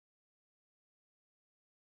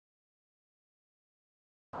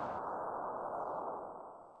The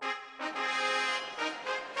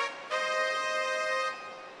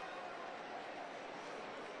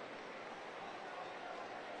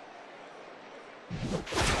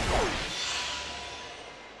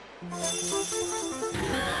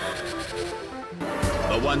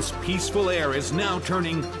once peaceful air is now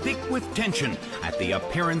turning thick with tension at the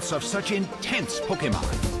appearance of such intense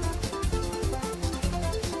Pokémon.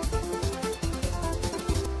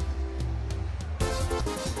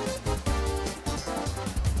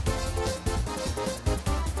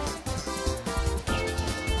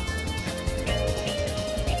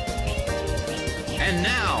 And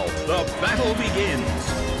now, the battle begins.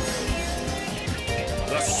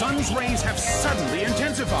 The sun's rays have suddenly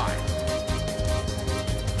intensified.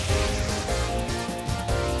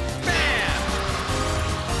 Bam!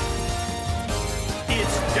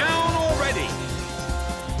 It's down already.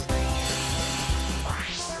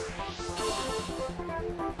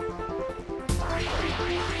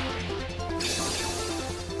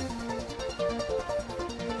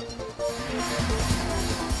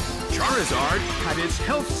 Charizard had its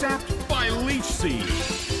health sapped by Leech Seed.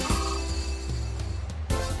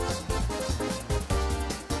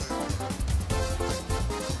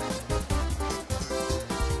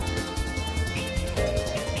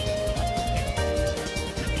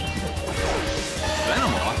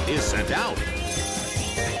 Is sent out.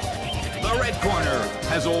 The red corner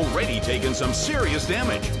has already taken some serious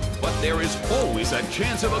damage, but there is always a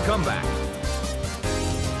chance of a comeback.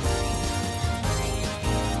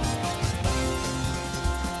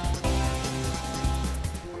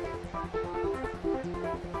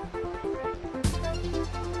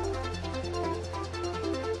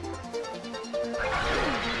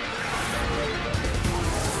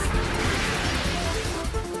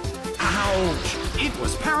 Ouch! It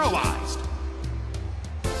was paralyzed.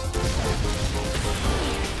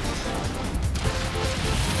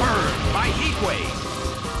 Burned by Heat Wave.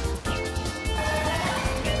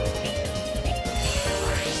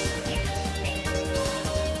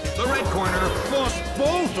 The red corner lost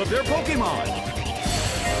both of their Pokémon.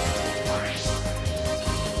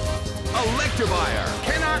 Electivire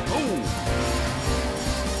cannot move.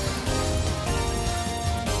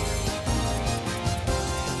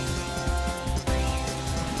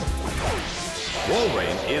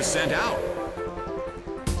 Walrein is sent out.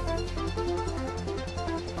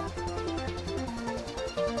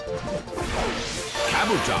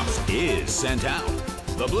 Kabutops is sent out.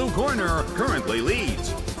 The blue corner currently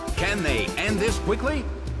leads. Can they end this quickly?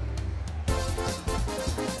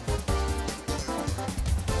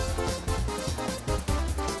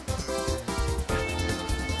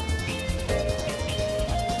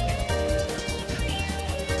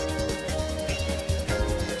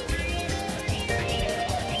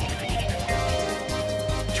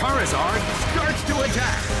 Charizard starts to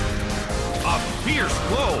attack. A fierce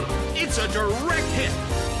blow. It's a direct hit.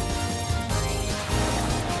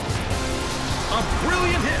 A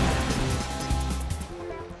brilliant hit.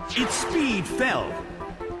 Its speed fell.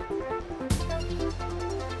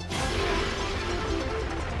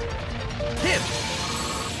 Hit.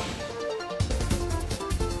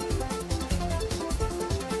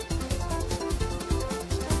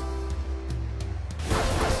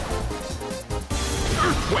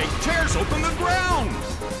 Earthquake tears open the ground!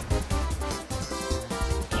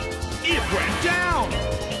 It went down!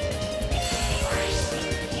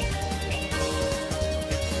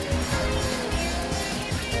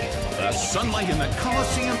 The sunlight in the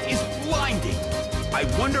Colosseum is blinding. I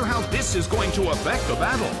wonder how this is going to affect the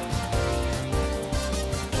battle.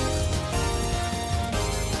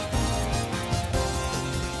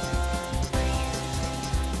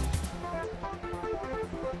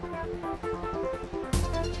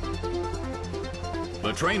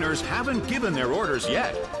 The trainers haven't given their orders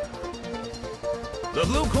yet. The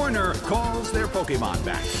blue corner calls their Pokémon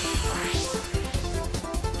back.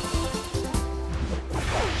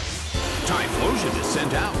 Typhlosion is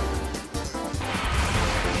sent out.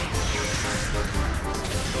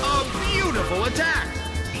 A beautiful attack!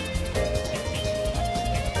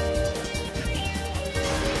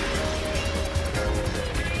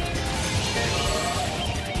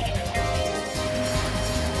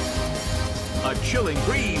 A chilling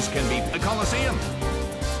breeze can beat the Colosseum.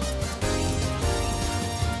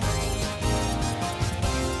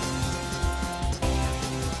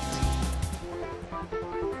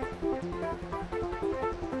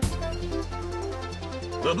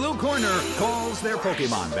 The blue corner calls their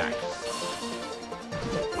Pokémon back.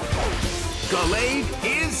 Gallade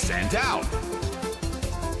is sent out.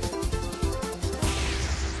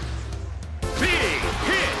 Big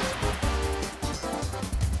hit!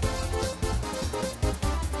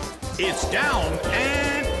 It's down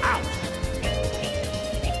and out.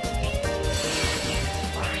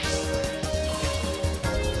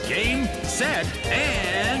 Game, set,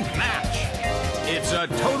 and match. It's a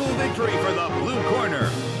total victory for the blue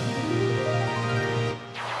corner.